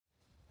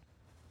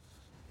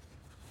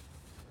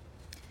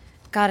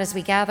God, as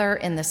we gather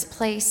in this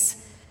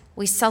place,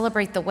 we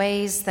celebrate the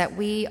ways that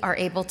we are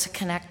able to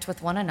connect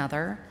with one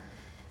another,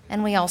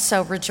 and we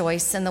also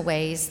rejoice in the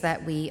ways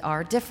that we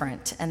are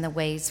different and the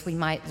ways we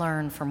might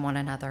learn from one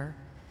another.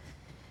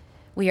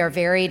 We are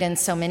varied in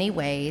so many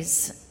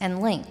ways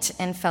and linked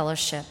in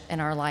fellowship in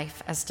our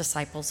life as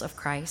disciples of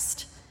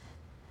Christ.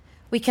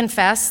 We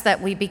confess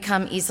that we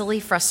become easily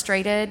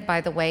frustrated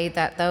by the way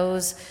that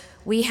those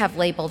we have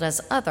labeled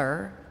as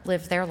other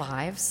live their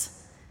lives.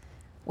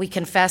 We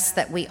confess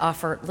that we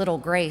offer little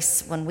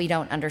grace when we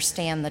don't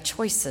understand the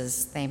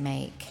choices they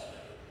make.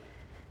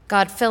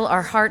 God, fill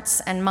our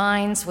hearts and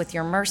minds with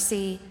your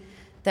mercy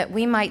that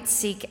we might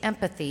seek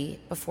empathy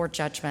before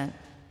judgment,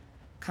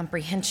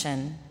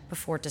 comprehension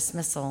before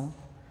dismissal.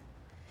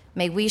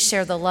 May we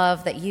share the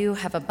love that you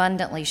have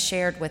abundantly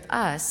shared with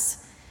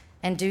us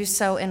and do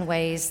so in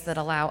ways that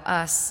allow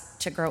us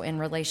to grow in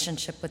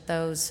relationship with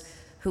those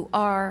who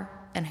are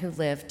and who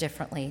live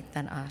differently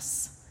than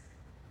us.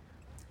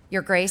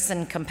 Your grace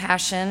and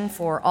compassion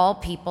for all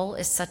people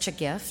is such a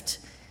gift.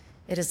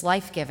 It is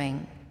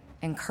life-giving,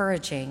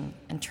 encouraging,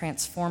 and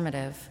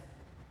transformative.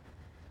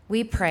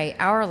 We pray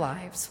our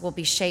lives will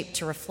be shaped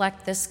to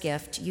reflect this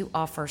gift you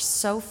offer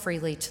so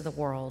freely to the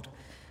world,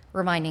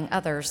 reminding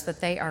others that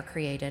they are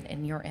created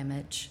in your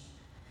image.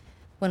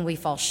 When we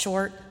fall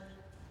short,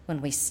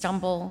 when we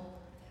stumble,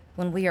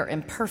 when we are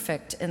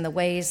imperfect in the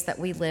ways that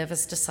we live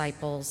as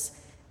disciples,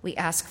 we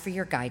ask for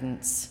your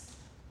guidance,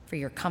 for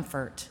your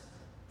comfort,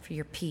 for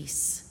your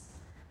peace.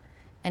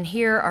 And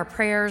hear our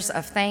prayers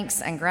of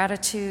thanks and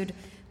gratitude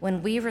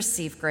when we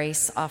receive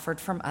grace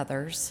offered from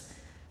others,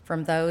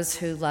 from those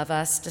who love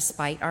us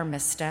despite our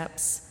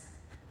missteps.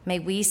 May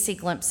we see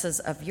glimpses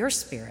of your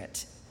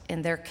Spirit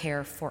in their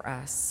care for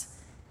us.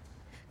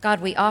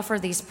 God, we offer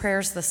these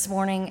prayers this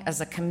morning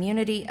as a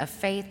community of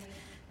faith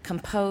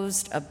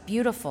composed of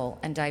beautiful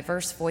and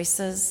diverse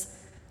voices,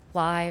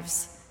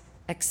 lives,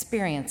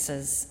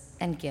 experiences,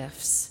 and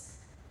gifts.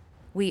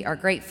 We are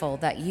grateful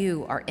that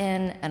you are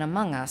in and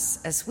among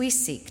us as we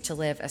seek to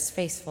live as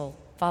faithful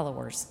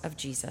followers of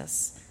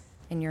Jesus.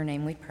 In your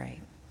name we pray.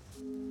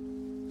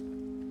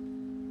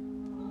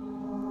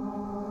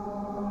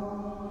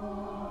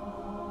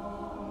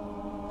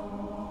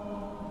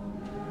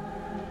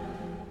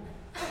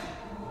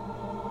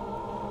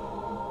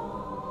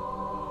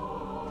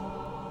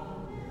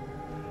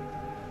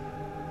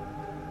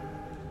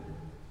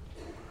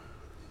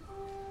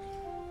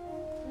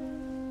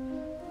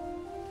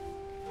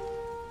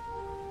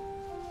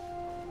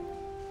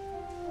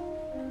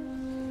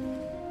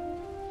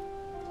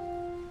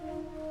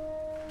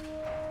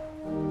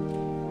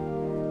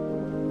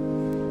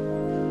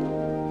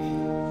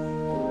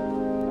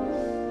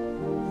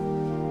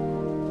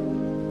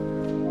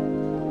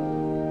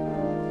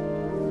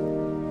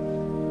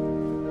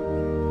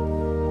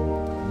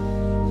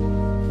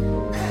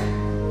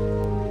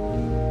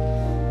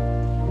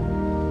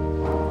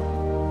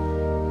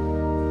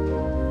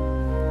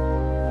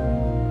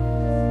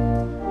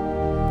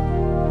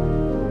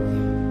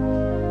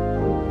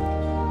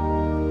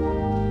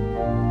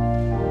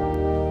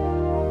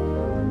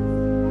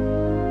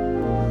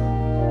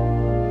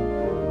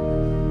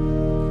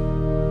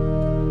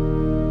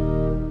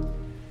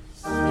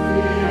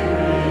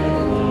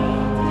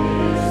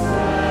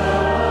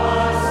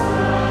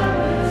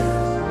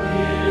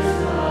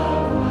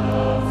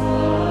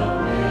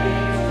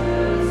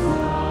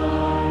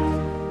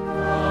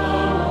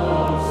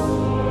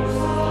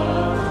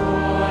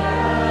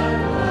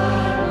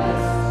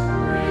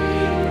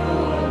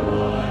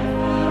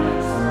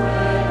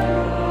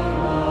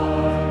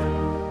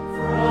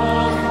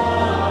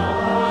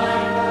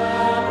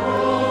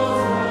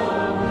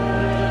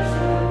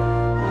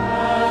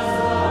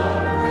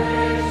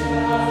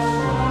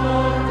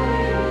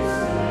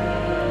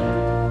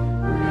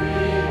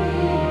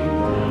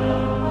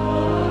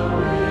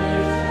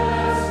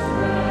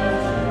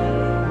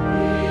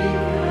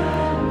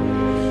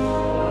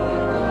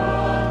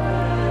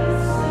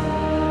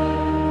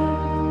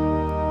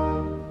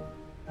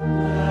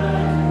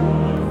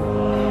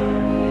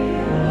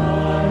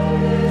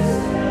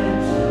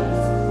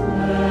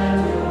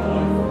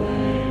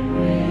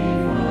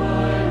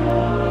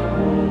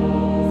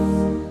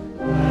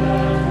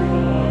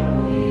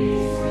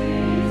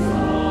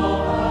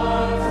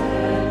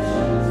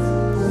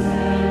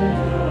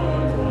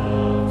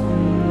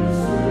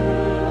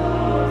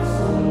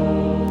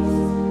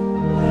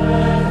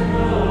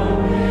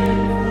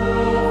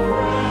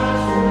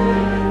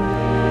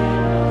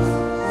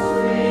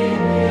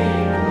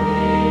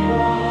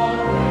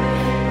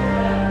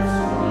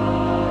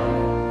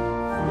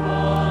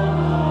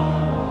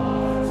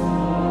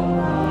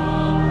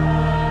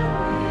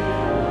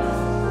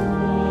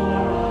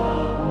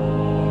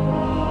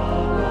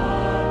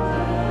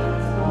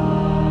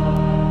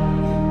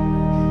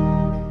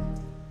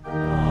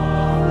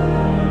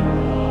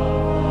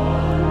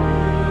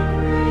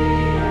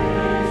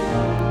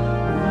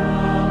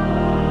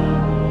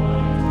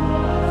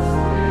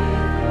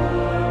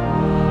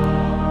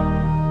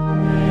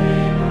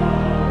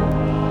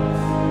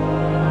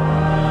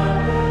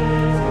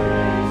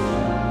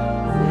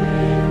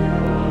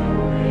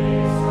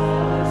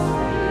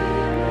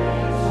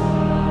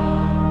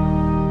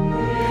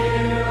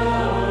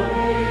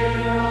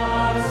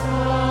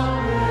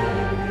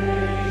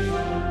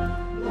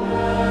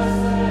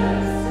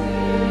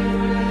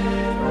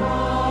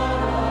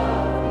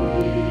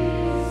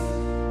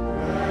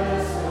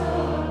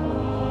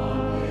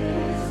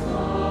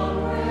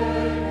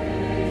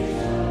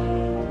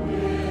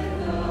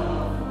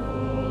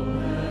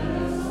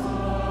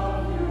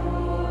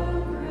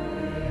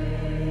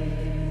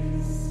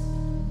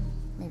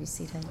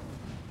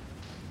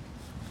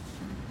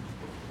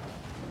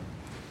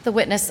 The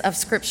witness of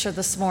Scripture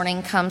this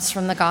morning comes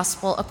from the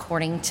Gospel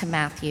according to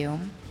Matthew.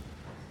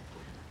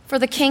 For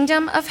the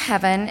kingdom of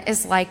heaven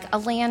is like a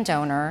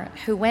landowner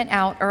who went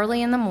out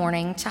early in the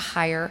morning to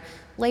hire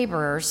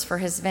laborers for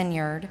his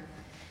vineyard.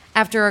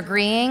 After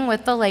agreeing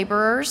with the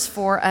laborers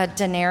for a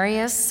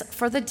denarius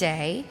for the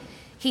day,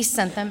 he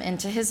sent them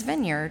into his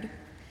vineyard.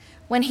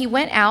 When he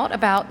went out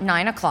about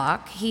 9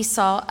 o'clock, he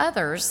saw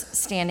others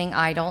standing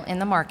idle in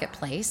the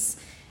marketplace,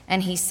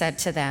 and he said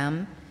to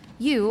them,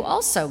 "You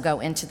also go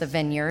into the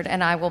vineyard,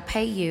 and I will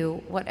pay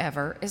you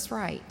whatever is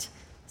right."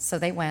 So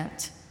they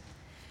went.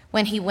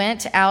 When he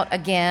went out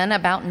again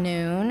about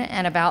noon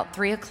and about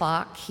 3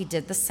 o'clock, he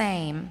did the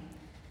same.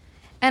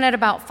 And at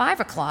about 5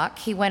 o'clock,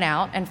 he went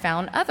out and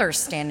found others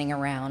standing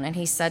around, and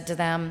he said to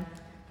them,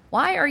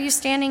 "Why are you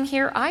standing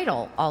here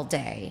idle all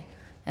day?"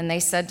 And they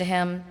said to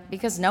him,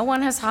 "Because no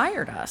one has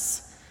hired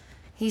us."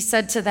 He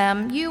said to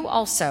them, "You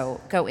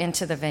also go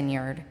into the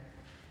vineyard."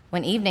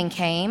 When evening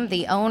came,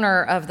 the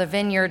owner of the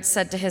vineyard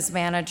said to his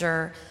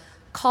manager,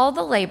 "Call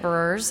the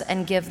laborers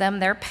and give them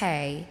their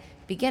pay,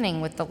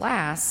 beginning with the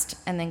last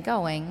and then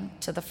going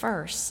to the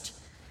first."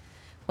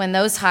 When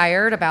those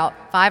hired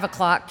about 5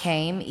 o'clock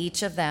came,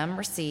 each of them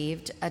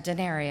received a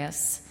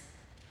denarius.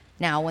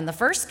 Now, when the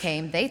first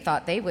came, they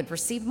thought they would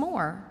receive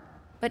more,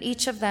 but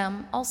each of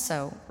them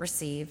also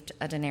received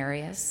a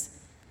denarius.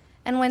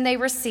 And when they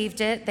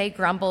received it, they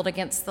grumbled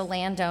against the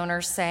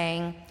landowner,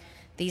 saying,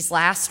 "These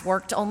last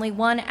worked only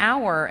 1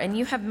 hour, and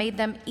you have made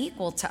them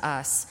equal to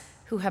us,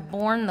 who have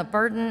borne the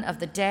burden of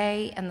the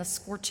day and the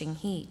scorching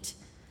heat."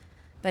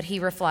 But he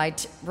replied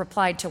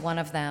to one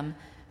of them,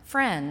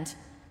 "Friend,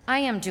 I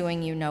am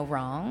doing you no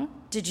wrong.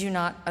 Did you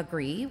not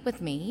agree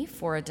with me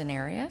for a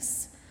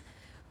denarius?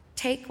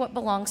 Take what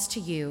belongs to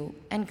you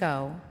and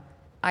go.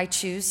 I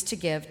choose to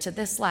give to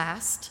this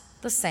last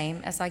the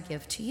same as I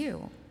give to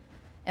you.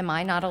 Am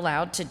I not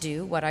allowed to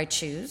do what I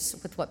choose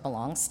with what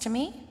belongs to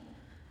me?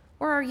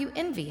 Or are you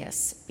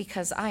envious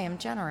because I am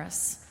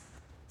generous?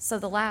 So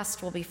the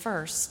last will be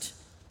first,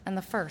 and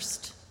the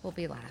first will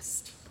be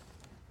last."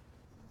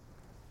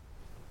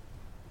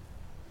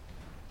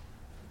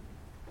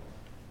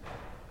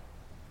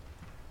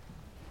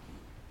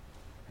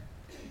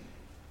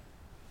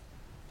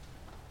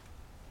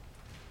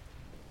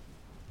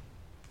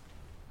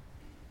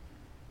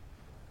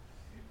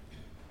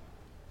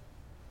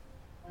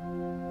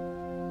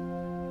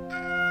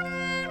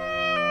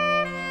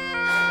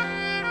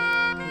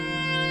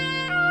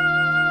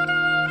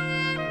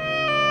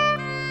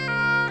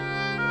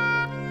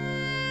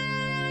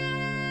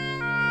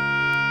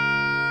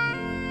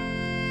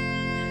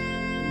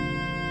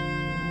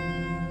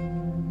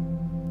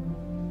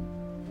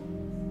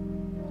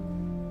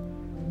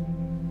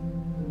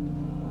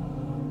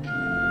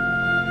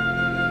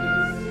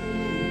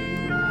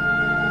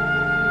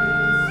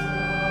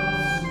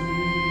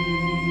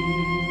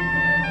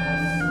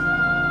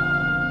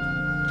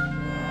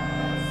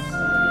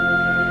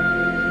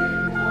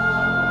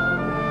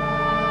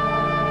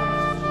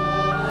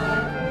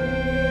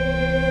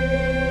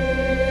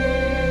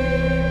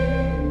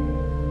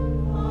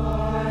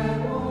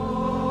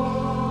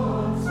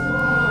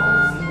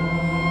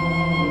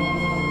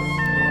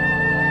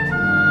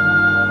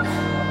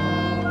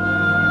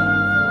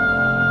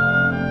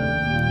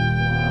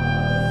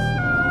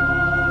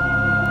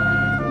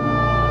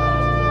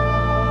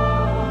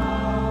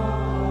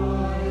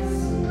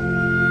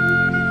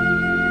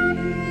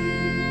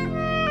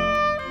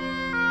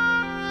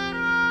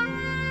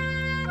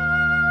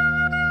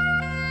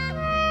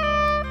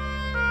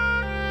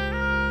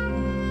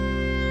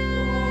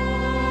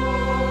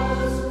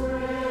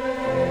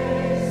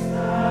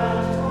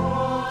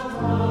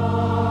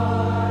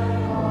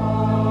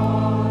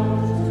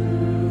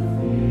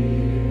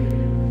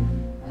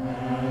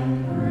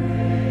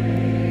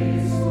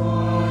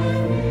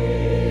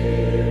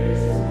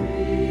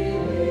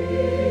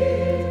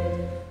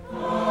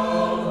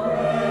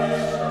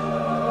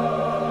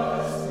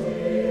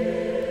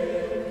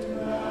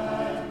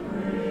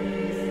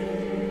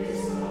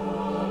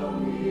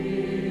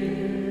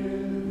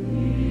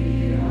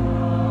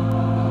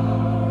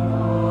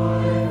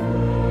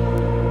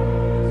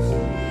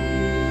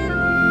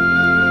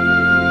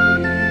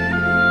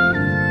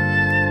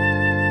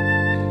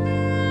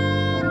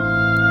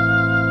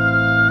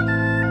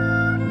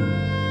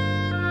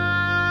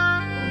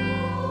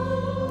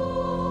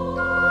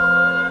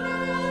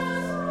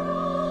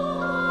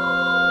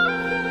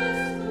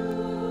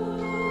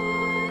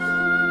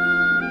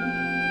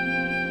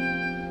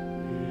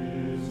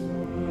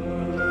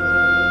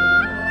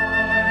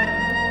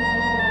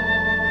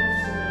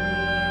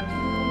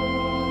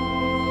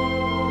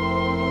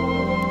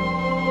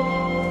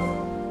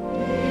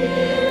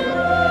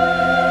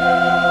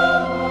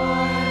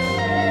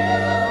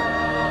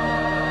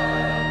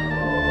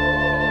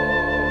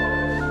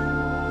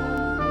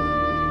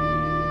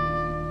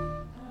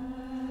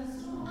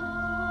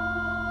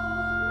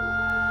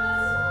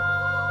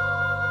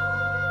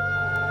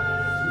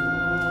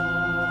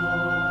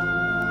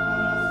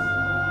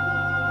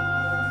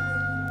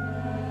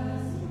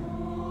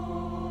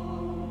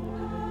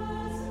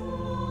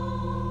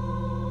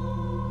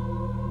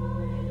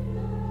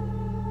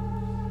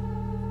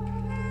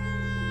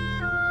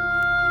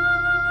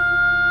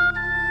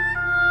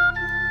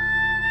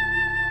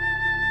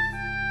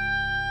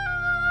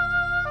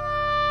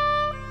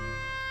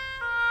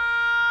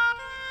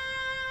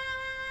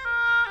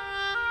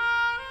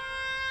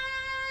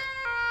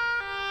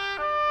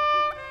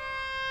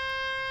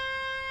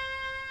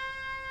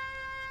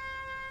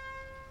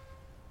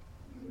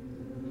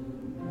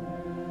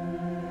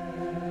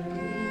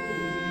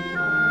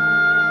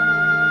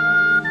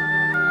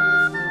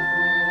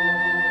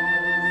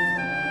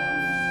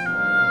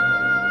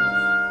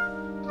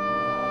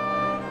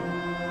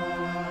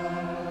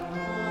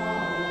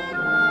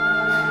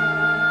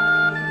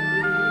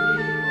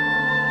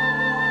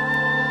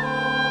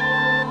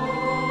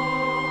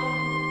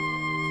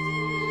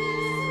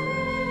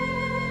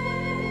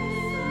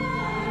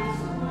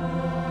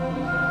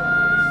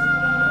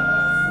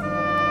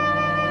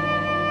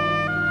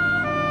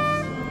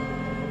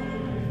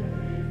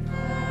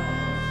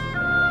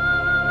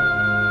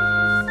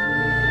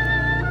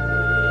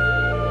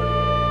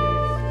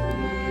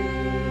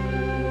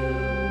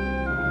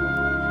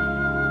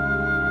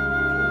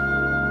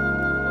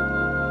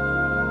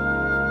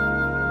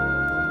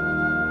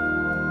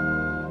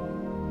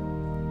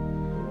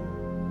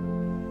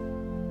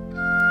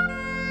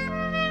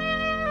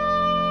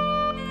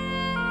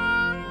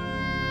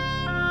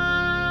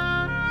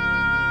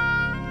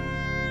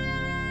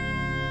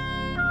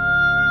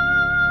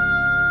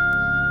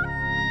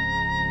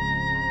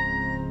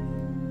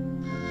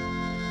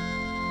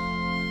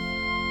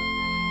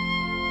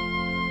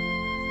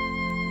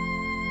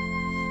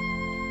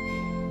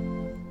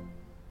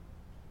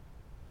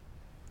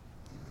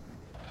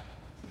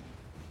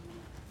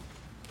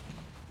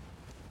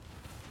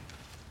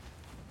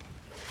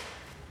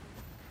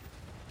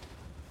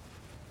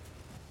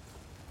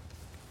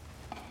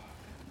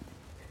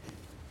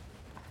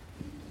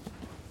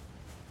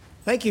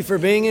 Thank you for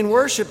being in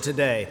worship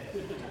today.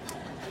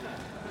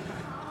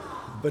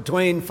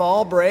 Between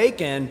fall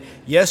break and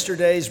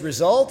yesterday's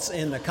results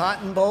in the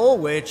Cotton Bowl,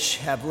 which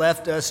have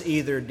left us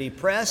either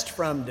depressed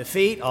from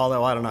defeat,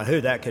 although I don't know who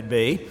that could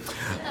be,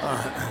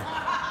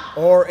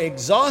 or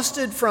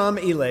exhausted from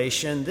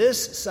elation,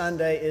 this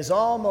Sunday is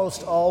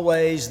almost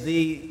always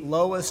the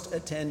lowest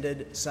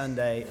attended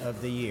Sunday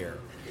of the year.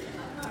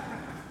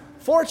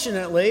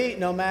 Fortunately,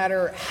 no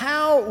matter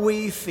how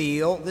we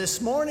feel,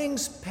 this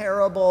morning's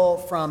parable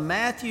from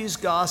Matthew's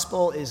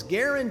Gospel is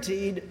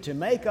guaranteed to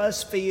make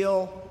us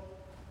feel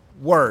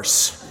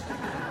worse.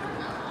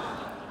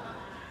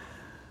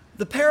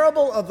 The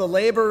parable of the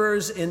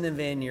laborers in the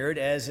vineyard,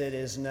 as it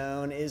is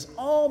known, is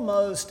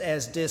almost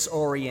as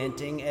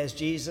disorienting as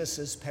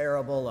Jesus'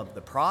 parable of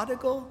the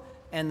prodigal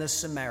and the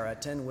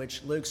Samaritan,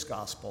 which Luke's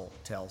Gospel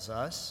tells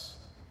us.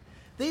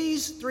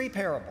 These three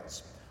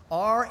parables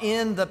are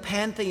in the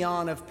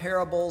pantheon of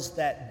parables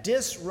that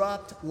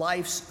disrupt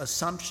life's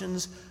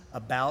assumptions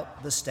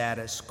about the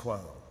status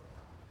quo.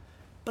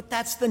 But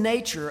that's the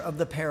nature of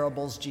the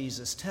parables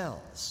Jesus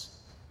tells.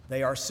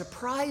 They are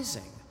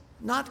surprising,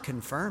 not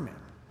confirming,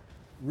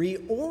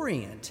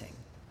 reorienting,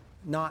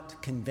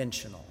 not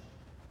conventional.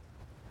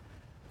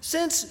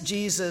 Since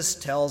Jesus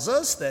tells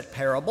us that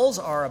parables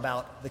are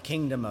about the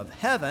kingdom of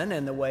heaven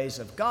and the ways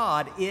of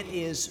God, it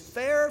is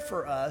fair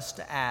for us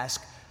to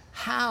ask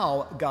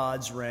how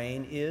God's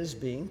reign is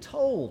being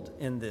told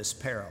in this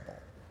parable.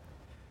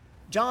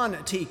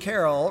 John T.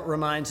 Carroll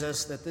reminds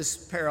us that this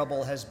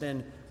parable has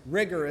been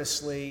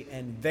rigorously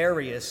and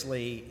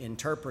variously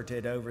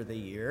interpreted over the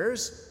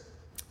years.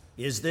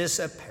 Is this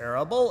a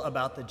parable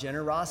about the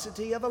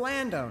generosity of a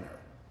landowner?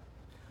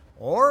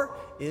 Or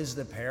is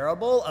the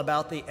parable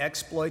about the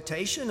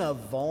exploitation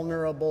of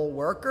vulnerable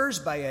workers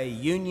by a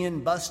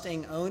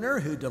union-busting owner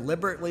who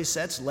deliberately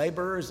sets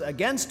laborers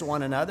against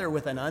one another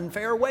with an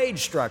unfair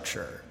wage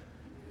structure?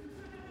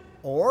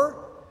 Or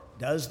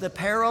does the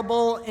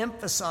parable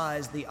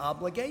emphasize the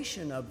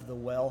obligation of the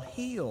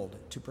well-heeled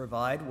to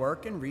provide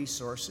work and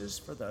resources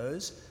for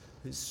those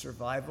whose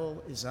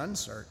survival is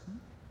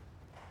uncertain?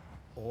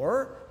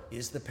 Or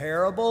is the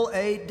parable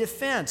a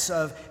defense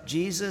of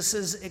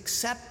Jesus'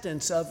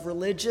 acceptance of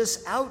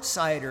religious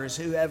outsiders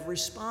who have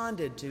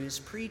responded to his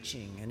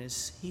preaching and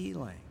his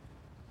healing?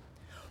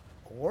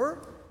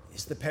 Or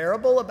is the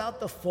parable about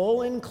the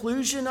full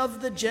inclusion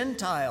of the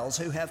Gentiles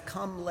who have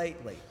come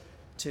lately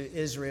to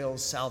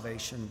Israel's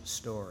salvation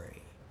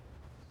story?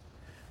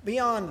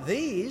 Beyond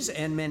these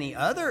and many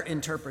other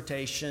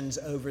interpretations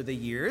over the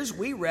years,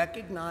 we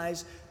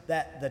recognize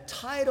that the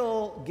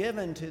title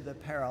given to the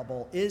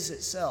parable is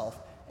itself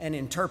an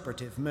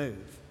interpretive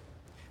move.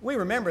 We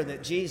remember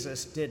that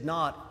Jesus did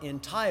not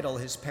entitle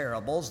his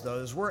parables,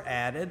 those were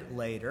added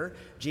later.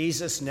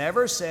 Jesus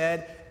never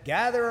said,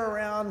 "Gather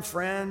around,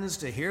 friends,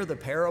 to hear the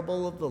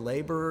parable of the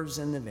laborers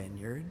in the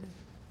vineyard."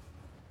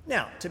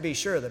 Now, to be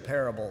sure, the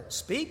parable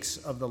speaks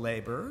of the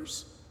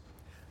laborers,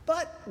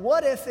 but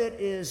what if it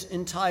is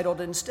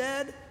entitled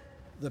instead,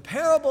 "The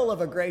Parable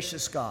of a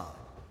Gracious God,"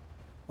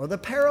 or "The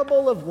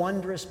Parable of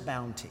Wondrous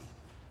Bounty,"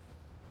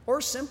 or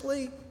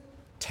simply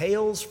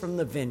 "Tales from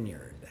the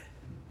Vineyard"?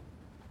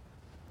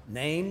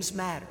 Names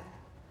matter.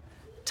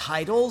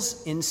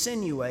 Titles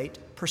insinuate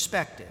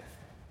perspective.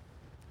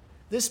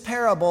 This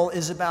parable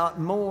is about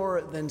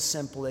more than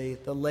simply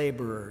the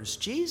laborers.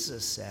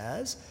 Jesus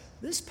says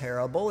this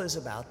parable is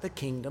about the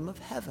kingdom of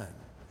heaven.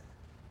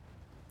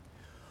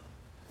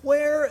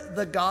 Where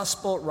the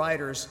gospel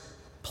writers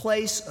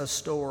place a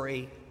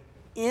story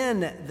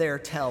in their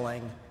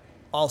telling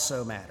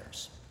also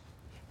matters.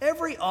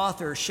 Every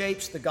author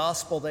shapes the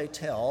gospel they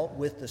tell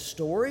with the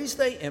stories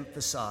they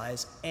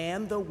emphasize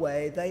and the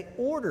way they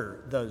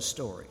order those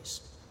stories.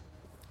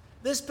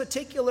 This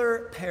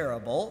particular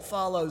parable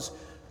follows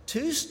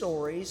two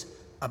stories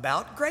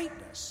about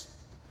greatness,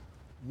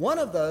 one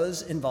of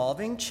those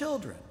involving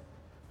children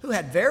who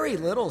had very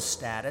little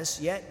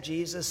status, yet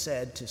Jesus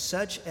said, "To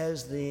such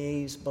as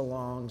these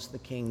belongs the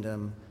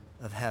kingdom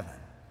of heaven."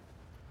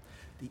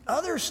 The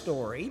other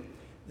story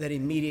that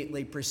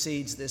immediately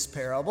precedes this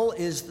parable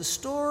is the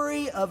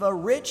story of a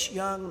rich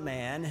young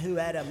man who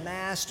had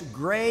amassed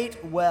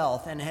great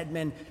wealth and had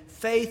been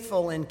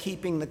faithful in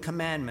keeping the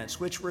commandments,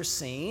 which were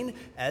seen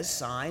as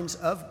signs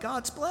of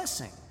God's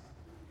blessing.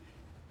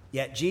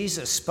 Yet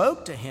Jesus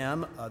spoke to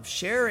him of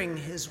sharing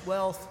his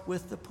wealth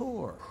with the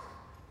poor,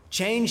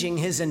 changing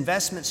his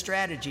investment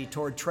strategy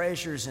toward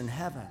treasures in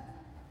heaven,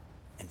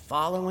 and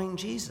following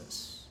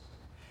Jesus.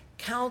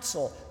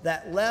 Counsel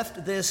that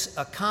left this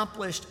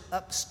accomplished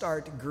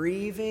upstart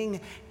grieving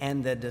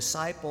and the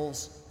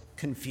disciples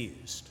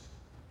confused.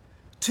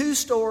 Two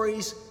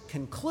stories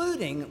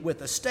concluding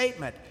with a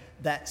statement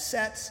that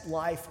sets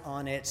life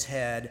on its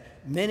head.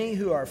 Many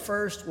who are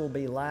first will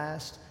be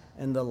last,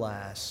 and the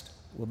last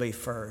will be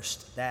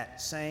first. That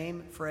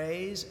same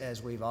phrase,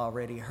 as we've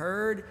already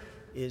heard,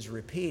 is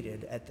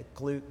repeated at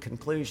the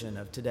conclusion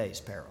of today's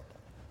parable.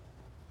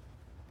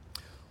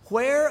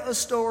 Where a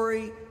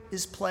story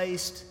is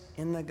placed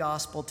in the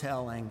gospel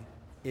telling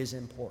is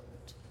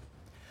important.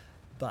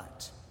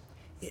 But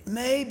it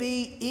may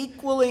be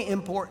equally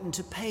important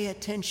to pay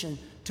attention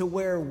to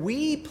where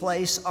we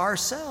place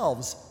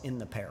ourselves in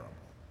the parable,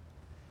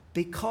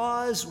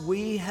 because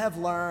we have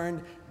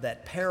learned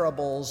that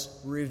parables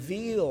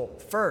reveal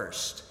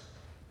first,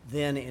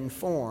 then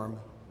inform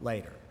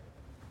later.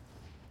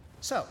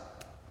 So,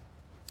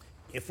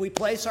 if we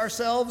place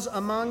ourselves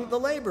among the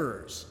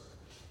laborers,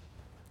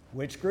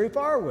 which group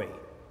are we?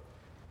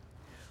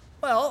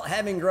 Well,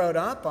 having grown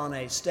up on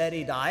a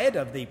steady diet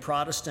of the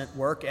Protestant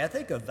work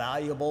ethic of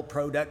valuable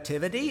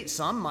productivity,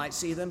 some might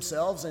see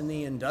themselves in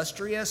the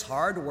industrious,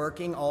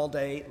 hard-working,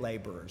 all-day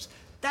laborers.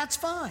 That's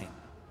fine.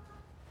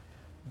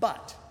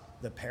 But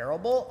the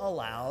parable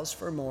allows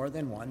for more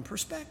than one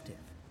perspective.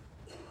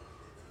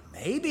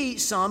 Maybe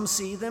some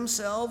see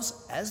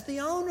themselves as the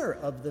owner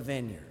of the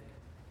vineyard,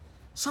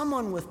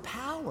 someone with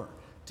power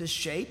to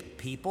shape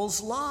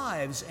people's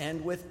lives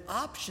and with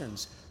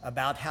options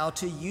about how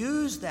to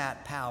use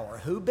that power,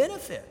 who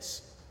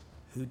benefits,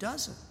 who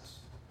doesn't.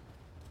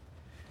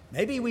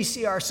 Maybe we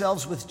see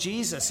ourselves with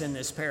Jesus in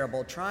this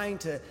parable, trying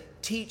to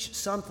teach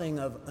something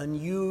of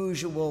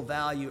unusual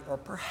value, or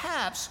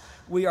perhaps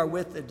we are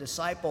with the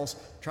disciples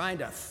trying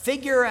to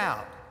figure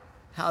out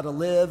how to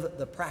live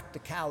the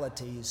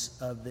practicalities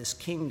of this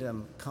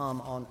kingdom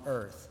come on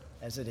earth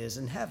as it is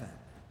in heaven,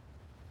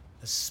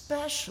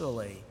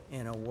 especially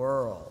in a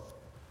world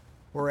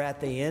where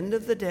at the end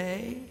of the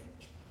day,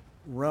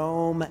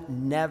 Rome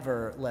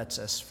never lets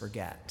us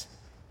forget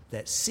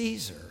that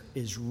Caesar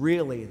is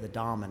really the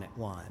dominant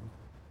one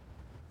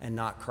and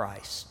not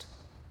Christ.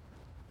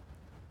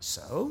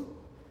 So,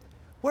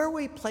 where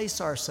we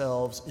place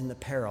ourselves in the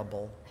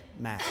parable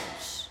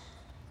matters.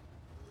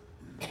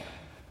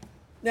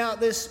 Now,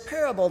 this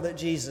parable that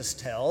Jesus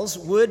tells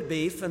would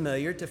be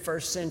familiar to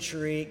first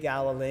century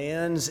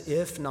Galileans,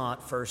 if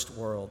not first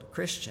world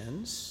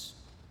Christians.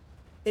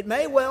 It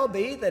may well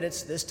be that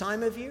it's this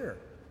time of year,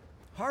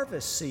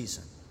 harvest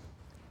season,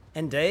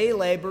 and day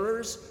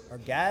laborers are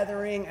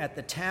gathering at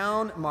the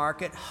town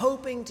market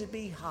hoping to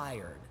be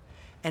hired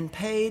and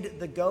paid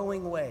the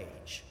going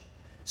wage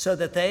so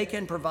that they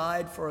can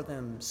provide for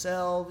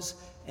themselves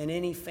and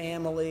any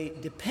family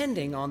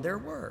depending on their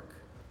work.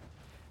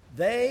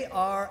 They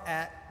are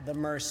at the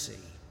mercy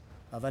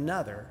of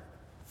another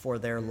for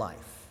their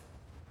life.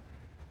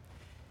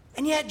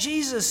 And yet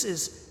Jesus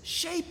is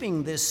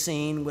shaping this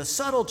scene with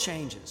subtle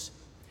changes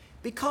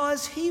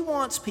because he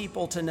wants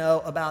people to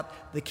know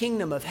about the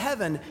kingdom of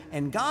heaven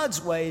and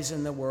God's ways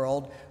in the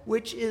world,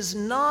 which is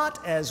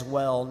not as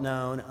well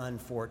known,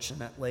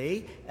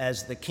 unfortunately,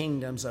 as the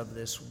kingdoms of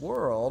this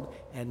world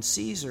and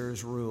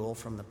Caesar's rule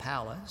from the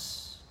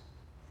palace.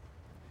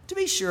 To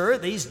be sure,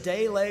 these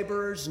day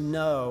laborers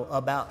know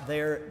about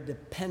their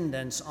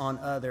dependence on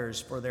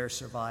others for their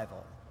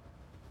survival.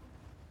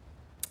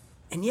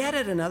 And yet,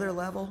 at another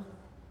level,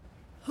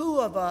 who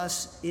of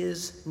us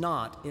is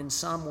not in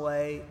some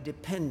way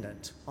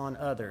dependent on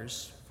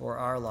others for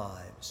our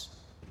lives?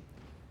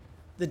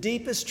 The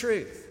deepest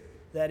truth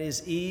that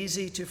is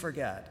easy to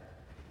forget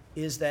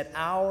is that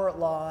our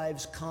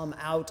lives come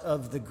out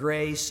of the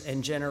grace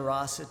and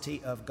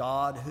generosity of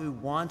God, who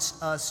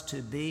wants us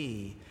to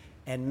be,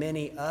 and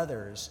many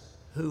others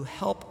who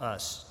help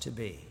us to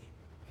be.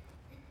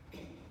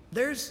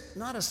 There's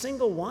not a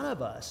single one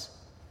of us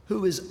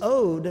who is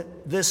owed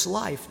this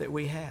life that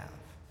we have.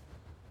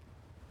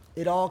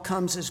 It all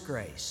comes as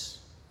grace.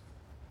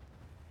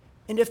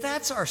 And if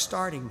that's our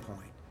starting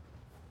point,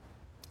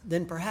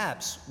 then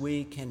perhaps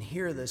we can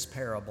hear this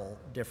parable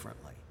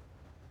differently.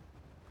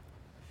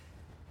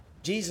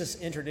 Jesus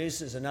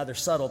introduces another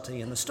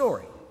subtlety in the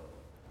story.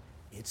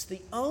 It's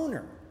the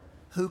owner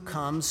who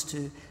comes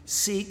to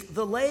seek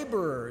the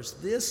laborers.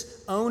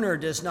 This owner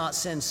does not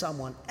send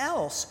someone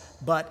else,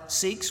 but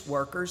seeks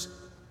workers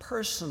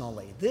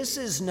personally. This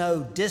is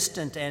no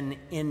distant and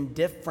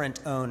indifferent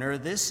owner.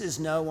 This is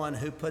no one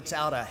who puts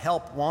out a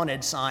help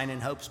wanted sign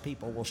and hopes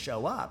people will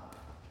show up.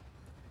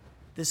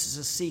 This is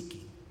a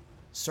seeking,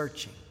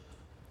 searching,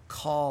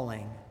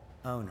 calling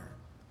owner.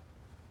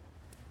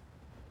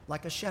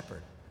 Like a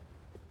shepherd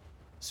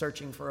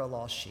searching for a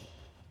lost sheep.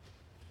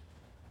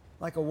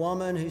 Like a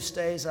woman who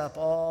stays up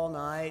all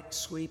night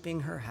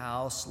sweeping her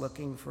house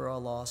looking for a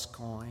lost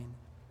coin.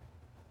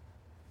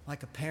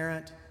 Like a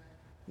parent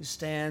who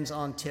stands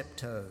on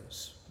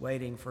tiptoes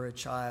waiting for a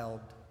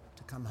child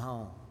to come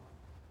home.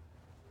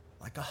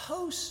 Like a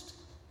host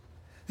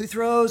who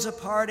throws a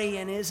party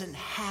and isn't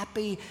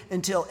happy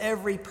until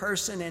every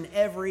person in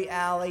every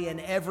alley and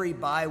every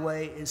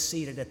byway is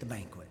seated at the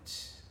banquet.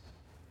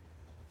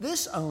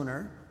 This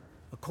owner,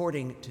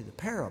 according to the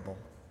parable,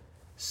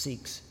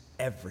 seeks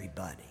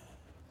everybody.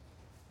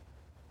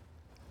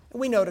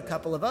 We note a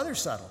couple of other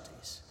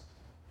subtleties.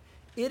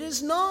 It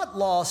is not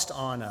lost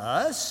on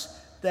us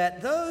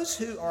that those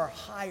who are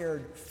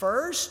hired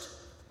first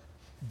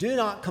do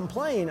not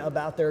complain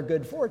about their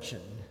good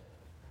fortune.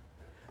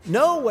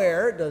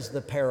 Nowhere does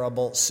the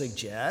parable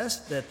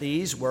suggest that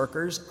these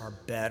workers are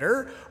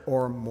better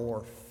or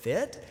more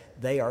fit.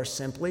 They are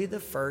simply the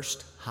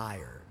first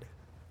hired.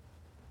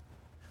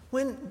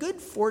 When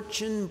good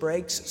fortune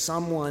breaks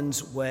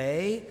someone's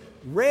way,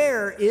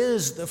 rare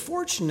is the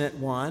fortunate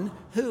one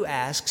who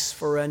asks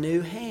for a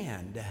new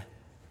hand.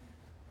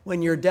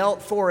 When you're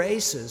dealt 4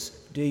 aces,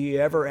 do you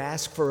ever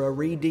ask for a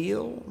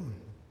redeal?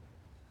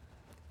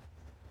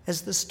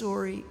 As the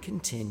story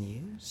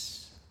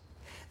continues,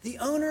 the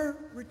owner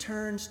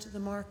returns to the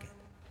market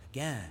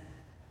again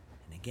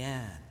and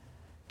again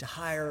to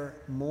hire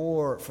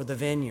more for the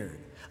vineyard,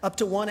 up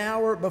to 1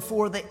 hour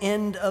before the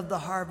end of the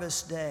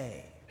harvest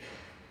day.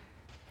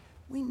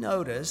 We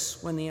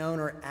notice when the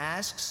owner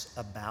asks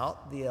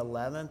about the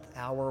 11th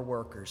hour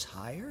workers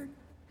hired,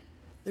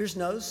 there's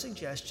no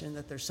suggestion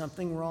that there's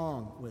something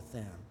wrong with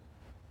them.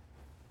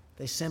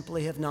 They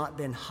simply have not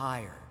been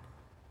hired.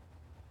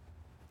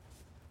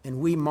 And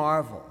we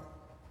marvel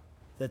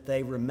that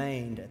they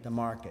remained at the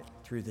market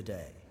through the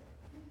day,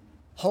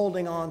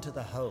 holding on to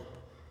the hope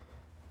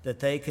that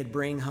they could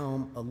bring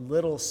home a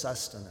little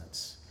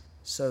sustenance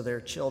so their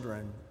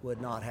children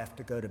would not have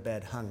to go to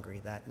bed hungry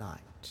that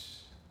night.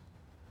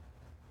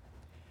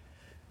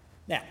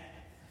 Now,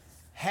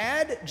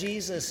 had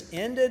Jesus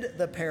ended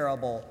the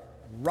parable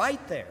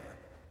right there,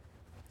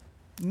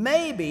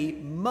 maybe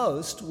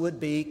most would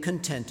be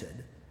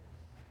contented.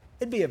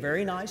 It'd be a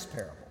very nice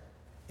parable.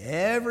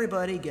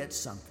 Everybody gets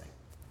something.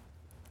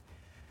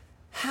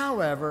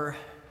 However,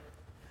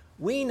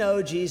 we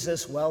know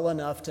Jesus well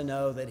enough to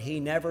know that he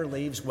never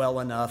leaves well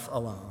enough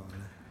alone.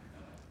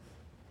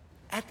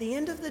 At the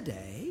end of the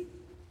day,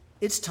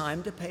 it's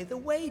time to pay the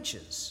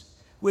wages,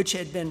 which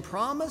had been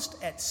promised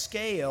at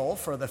scale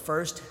for the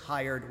first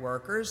hired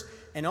workers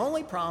and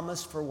only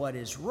promised for what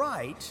is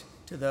right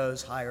to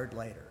those hired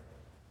later.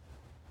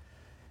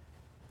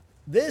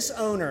 This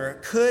owner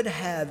could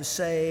have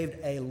saved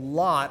a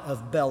lot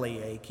of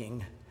belly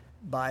aching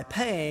by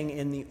paying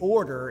in the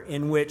order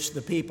in which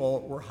the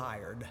people were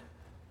hired.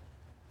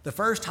 The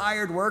first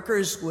hired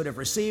workers would have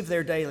received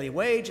their daily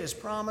wage as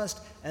promised,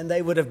 and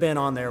they would have been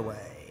on their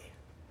way.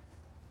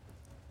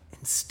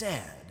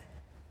 Instead,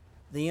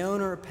 the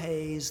owner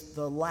pays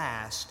the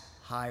last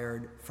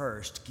hired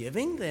first,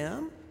 giving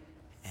them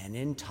an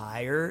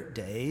entire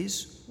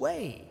day's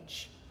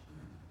wage.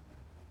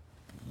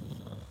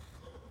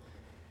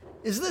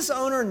 Is this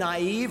owner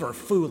naive or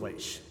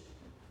foolish,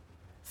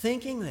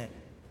 thinking that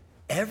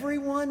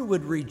everyone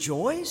would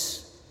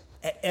rejoice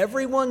at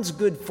everyone's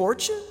good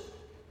fortune?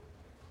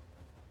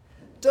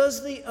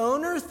 Does the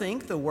owner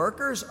think the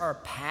workers are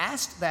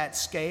past that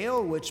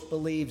scale which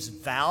believes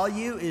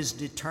value is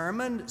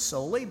determined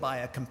solely by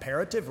a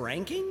comparative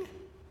ranking?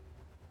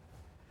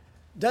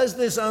 Does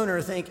this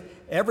owner think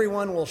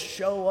everyone will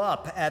show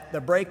up at the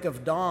break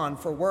of dawn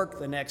for work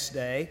the next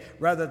day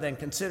rather than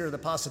consider the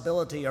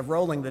possibility of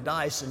rolling the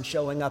dice and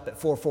showing up at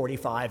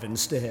 4:45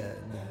 instead?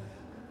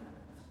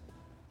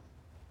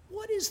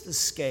 What is the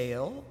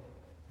scale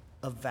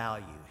of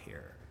value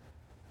here?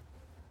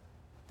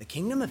 The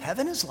kingdom of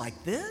heaven is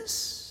like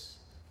this?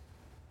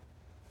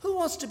 Who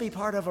wants to be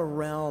part of a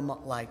realm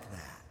like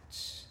that?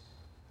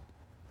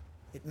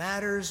 It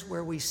matters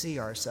where we see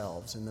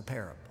ourselves in the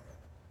parable.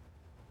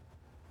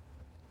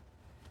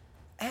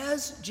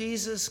 As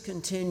Jesus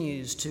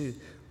continues to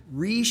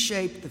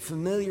reshape the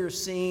familiar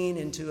scene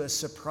into a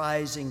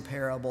surprising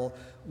parable,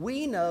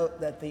 we note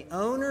that the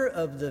owner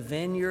of the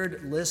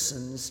vineyard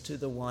listens to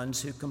the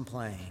ones who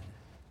complain.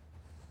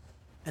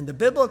 And the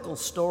biblical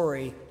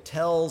story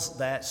tells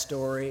that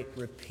story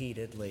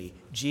repeatedly.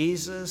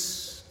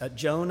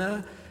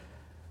 Jonah,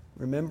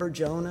 remember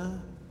Jonah?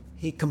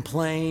 He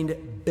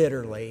complained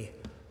bitterly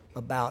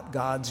about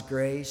God's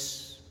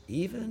grace,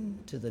 even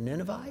to the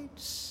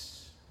Ninevites.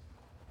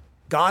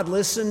 God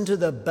listened to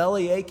the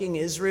belly-aching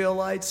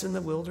Israelites in the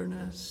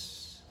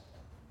wilderness.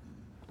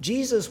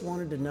 Jesus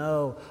wanted to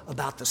know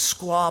about the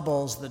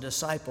squabbles the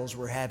disciples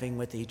were having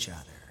with each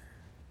other.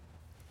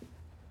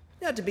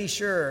 Now, to be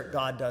sure,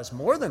 God does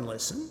more than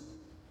listen.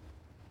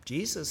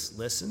 Jesus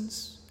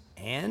listens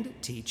and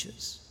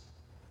teaches.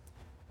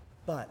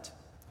 But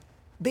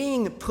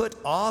being put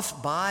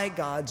off by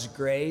God's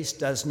grace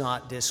does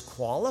not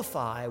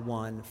disqualify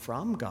one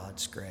from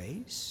God's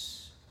grace.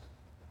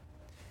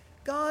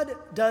 God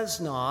does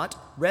not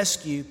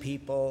rescue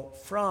people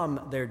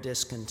from their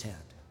discontent,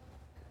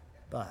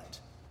 but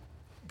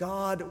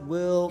God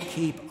will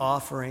keep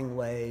offering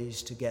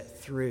ways to get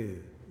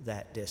through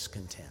that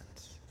discontent.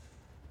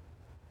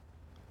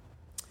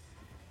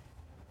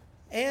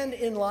 And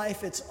in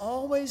life, it's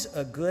always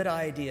a good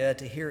idea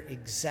to hear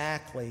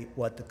exactly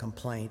what the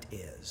complaint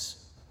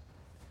is.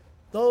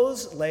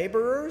 Those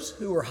laborers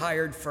who were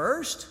hired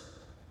first,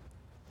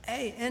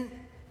 hey, and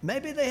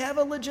maybe they have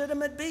a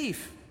legitimate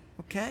beef.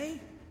 Okay?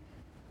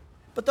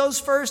 But those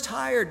first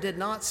hired did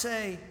not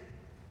say,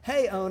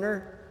 "Hey,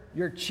 owner,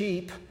 you're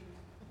cheap,"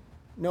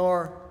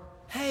 nor,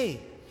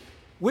 "Hey,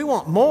 we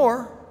want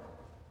more."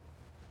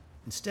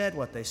 Instead,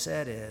 what they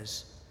said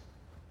is,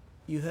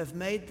 "You have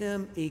made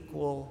them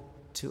equal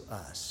to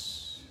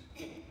us."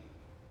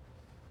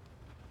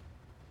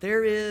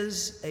 There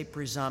is a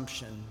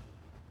presumption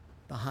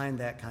behind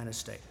that kind of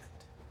statement.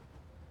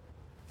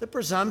 The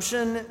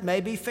presumption may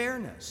be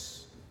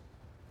fairness,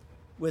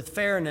 with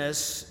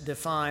fairness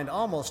defined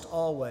almost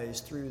always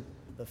through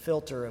the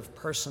filter of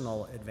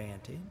personal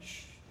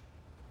advantage,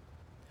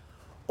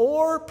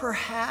 or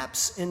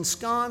perhaps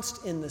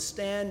ensconced in the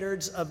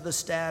standards of the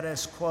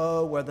status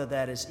quo, whether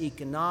that is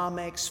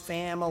economics,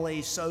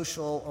 family,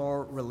 social,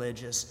 or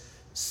religious.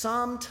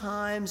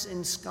 Sometimes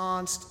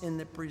ensconced in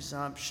the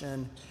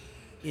presumption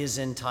is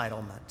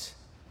entitlement.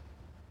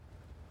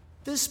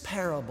 This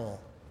parable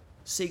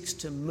seeks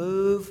to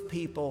move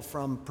people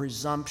from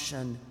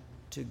presumption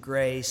to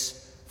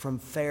grace, from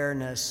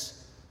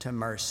fairness to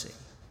mercy.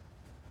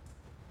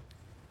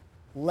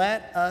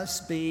 Let us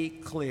be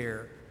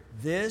clear.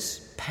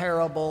 This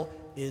parable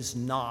is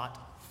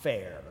not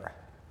fair.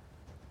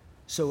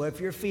 So if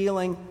you're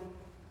feeling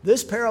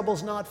this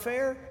parable's not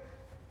fair,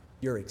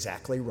 you're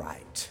exactly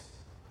right.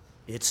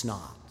 It's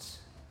not.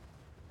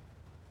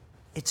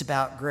 It's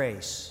about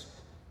grace.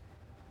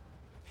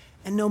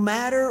 And no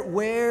matter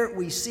where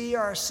we see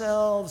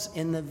ourselves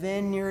in the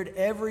vineyard,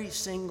 every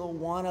single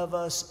one of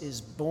us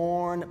is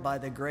born by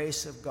the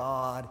grace of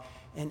God,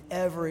 and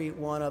every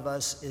one of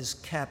us is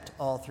kept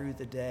all through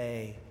the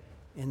day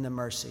in the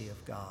mercy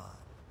of God.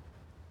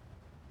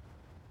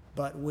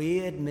 But we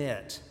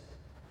admit,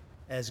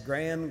 as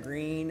Graham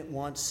Greene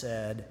once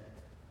said,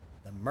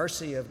 the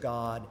mercy of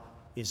God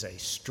is a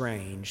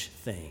strange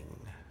thing.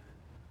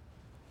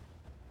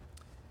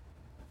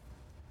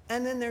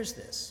 And then there's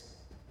this.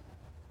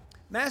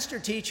 Master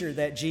teacher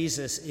that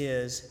Jesus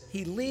is,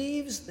 he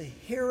leaves the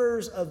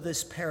hearers of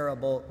this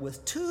parable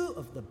with two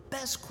of the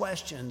best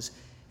questions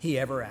he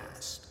ever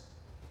asked.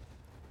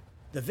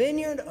 The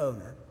vineyard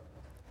owner,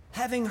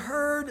 having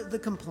heard the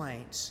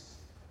complaints,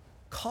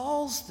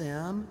 calls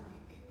them,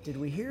 did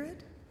we hear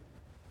it?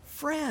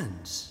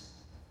 Friends,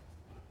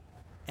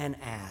 and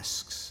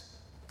asks,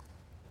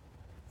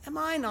 am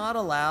I not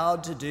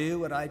allowed to do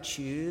what I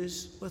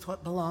choose with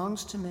what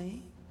belongs to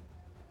me?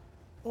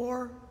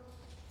 Or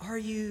are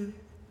you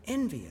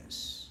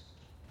envious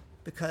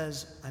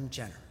because I'm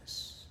generous?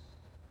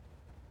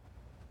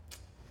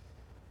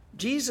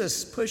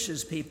 Jesus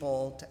pushes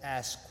people to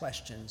ask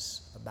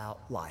questions about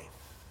life.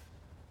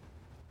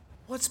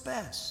 What's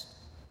best?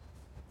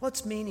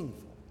 What's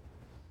meaningful?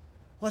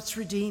 What's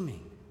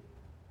redeeming?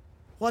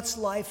 What's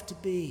life to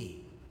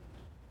be?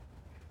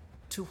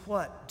 To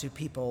what do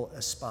people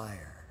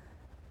aspire?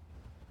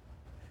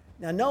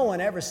 Now, no one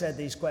ever said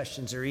these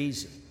questions are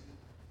easy,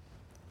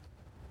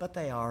 but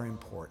they are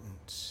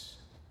important.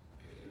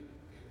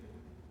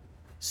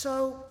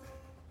 So,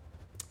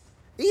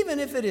 even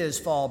if it is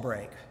fall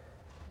break,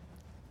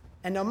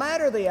 and no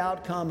matter the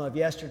outcome of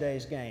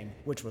yesterday's game,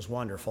 which was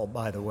wonderful,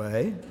 by the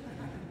way,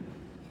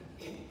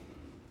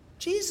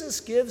 Jesus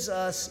gives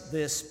us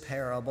this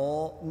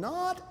parable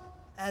not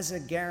as a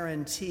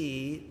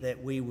guarantee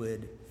that we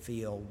would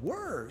feel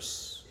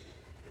worse,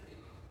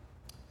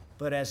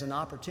 but as an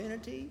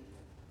opportunity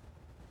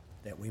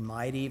that we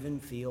might even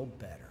feel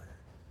better.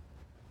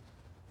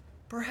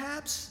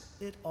 Perhaps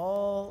it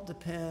all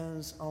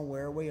depends on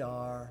where we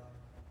are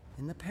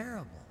in the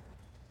parable.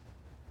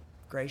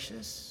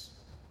 Gracious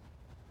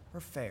or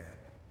fair?